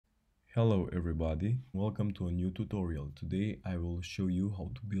Hello everybody, welcome to a new tutorial. Today I will show you how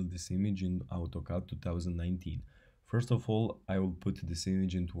to build this image in AutoCAD 2019. First of all, I will put this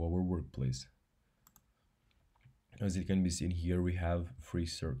image into our workplace. As it can be seen here, we have 3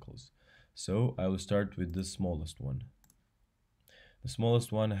 circles. So I will start with the smallest one. The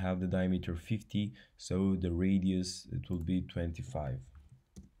smallest one have the diameter 50, so the radius it will be 25.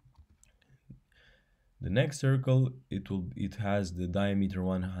 The next circle it has the diameter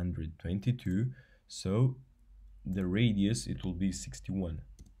 122, so the radius it will be 61.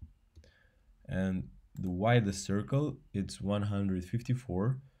 And the widest circle it's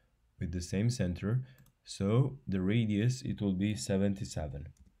 154 with the same center, so the radius it will be 77.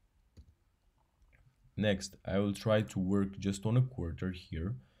 Next, I will try to work just on a quarter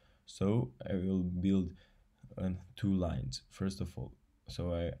here, so I will build 2 lines first of all.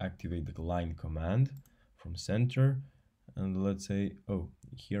 So I activate the line command from center, and let's say, oh,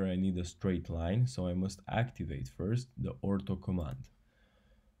 here I need a straight line, so I must activate first the ortho command.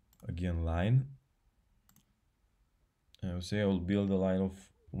 Again, line. I will say I will build a line of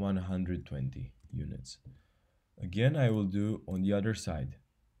 120 units. Again, I will do on the other side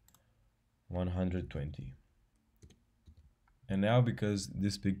 120. And now, because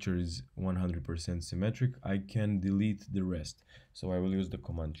this picture is 100% symmetric, I can delete the rest. So I will use the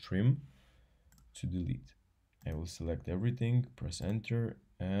command trim to delete. I will select everything, press enter,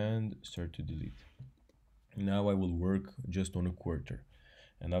 and start to delete. Now I will work just on a quarter.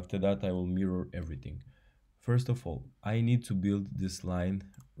 And after that, I will mirror everything. First of all, I need to build this line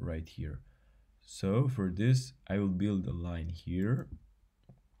right here. So for this, I will build a line here.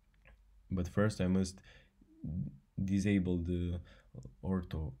 But first I must disable the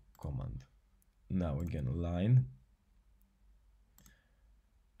ortho command. Now again, line.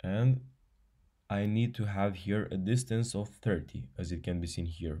 And I need to have here a distance of 30, as it can be seen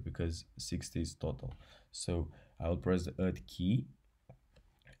here, because 60 is total. So I will press the Alt key.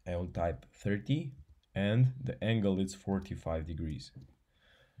 I will type 30, and the angle is 45 degrees.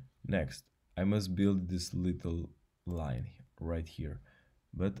 Next, I must build this little line right here,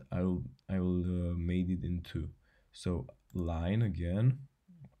 but I will made it in 2. So line again,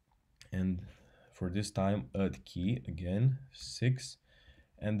 and for this time Alt key again 6,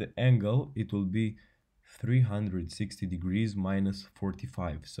 and the angle it will be 360 degrees minus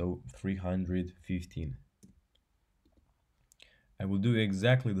 45, so 315. I will do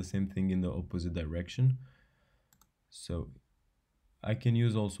exactly the same thing in the opposite direction. So I can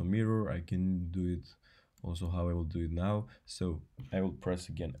use also mirror, I can do it also how I will do it now. So I will press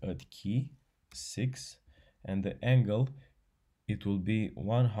again Alt key 6, and the angle it will be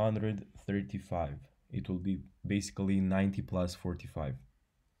 135. It will be basically 90 plus 45.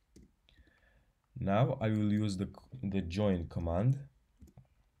 Now I will use the join command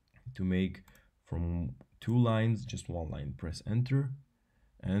to make from 2 lines just 1 line. Press enter,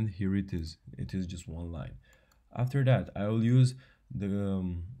 and here it is just 1 line. After that, I will use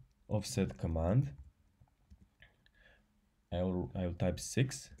the offset command. I will type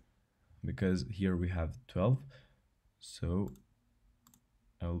 6 because here we have 12, so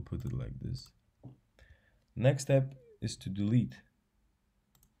I will put it like this. Next step is to delete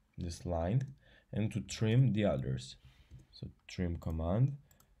this line and to trim the others. So trim command,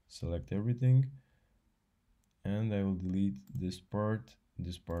 select everything, and I will delete this part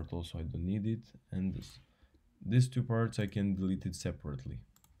also I don't need it, and these 2 parts I can delete it separately.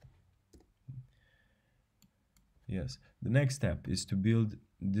 Yes, the next step is to build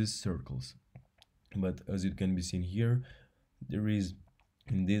these circles, but as it can be seen here, there is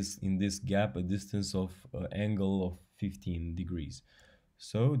in this gap a distance of angle of 15 degrees.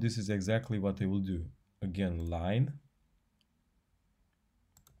 So this is exactly what I will do. Again, line,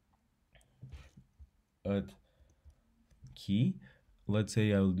 Alt key, let's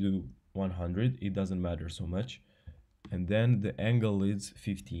say I'll do 100, it doesn't matter so much, and then the angle is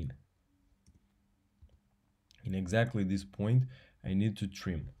 15. In exactly this point I need to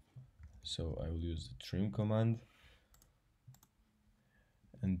trim, so I will use the trim command,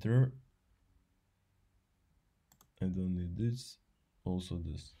 enter. I don't need this, also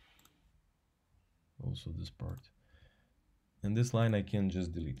this part, and this line I can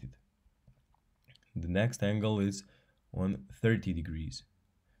just delete it. The next angle is on 30 degrees,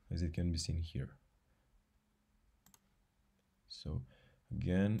 as it can be seen here. So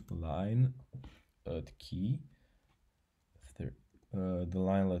again, line, Alt key, the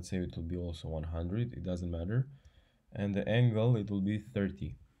line, let's say it will be also 100, it doesn't matter, and the angle it will be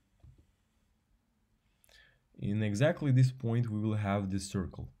 30. In exactly this point we will have this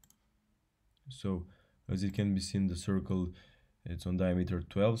circle. So as it can be seen, the circle It's on diameter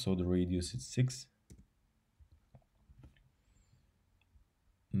 12, so the radius is 6.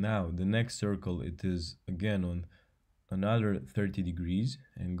 Now the next circle, it is again on another 30 degrees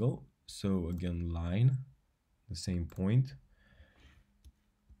angle. So again, line, the same point,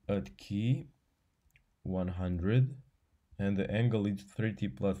 at key 100, and the angle is 30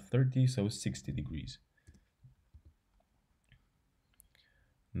 plus 30, so 60 degrees.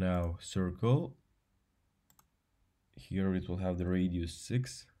 Now circle, here it will have the radius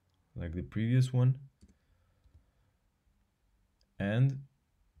 6, like the previous one. And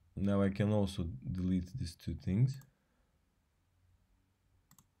now I can also delete these two things.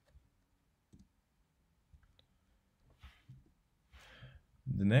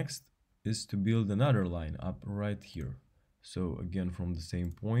 The next is to build another line up right here. So again from the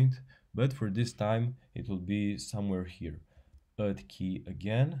same point, but for this time it will be somewhere here. At key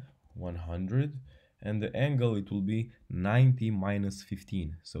again, 100, and the angle it will be 90 minus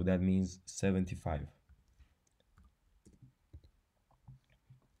 15, so that means 75.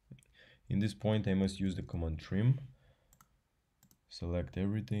 In this point I must use the command trim, select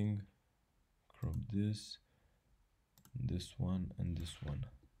everything, crop this one, and this one.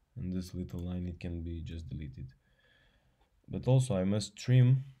 And this little line, it can be just deleted. But also I must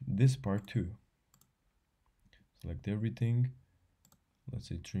trim this part too. Select everything, let's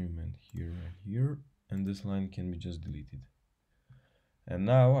say trim and here, and this line can be just deleted. And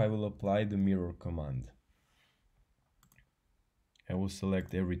now I will apply the mirror command. I will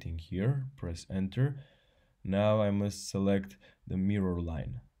select everything here, press enter. Now I must select the mirror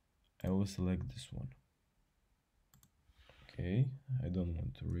line. I will select this one. Okay, I don't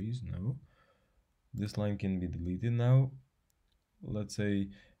want to raise now. This line can be deleted now. Let's say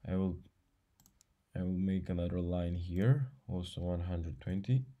I will make another line here, also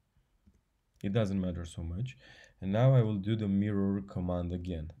 120. It doesn't matter so much. And now I will do the mirror command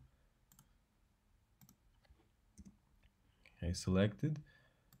again. I select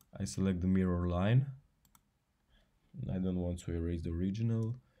the mirror line. I don't want to erase the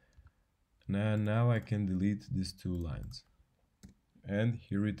original. Now I can delete these two lines. And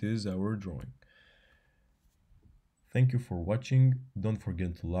here it is, our drawing. Thank you for watching. Don't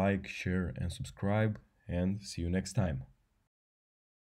forget to like, share, and subscribe, and see you next time.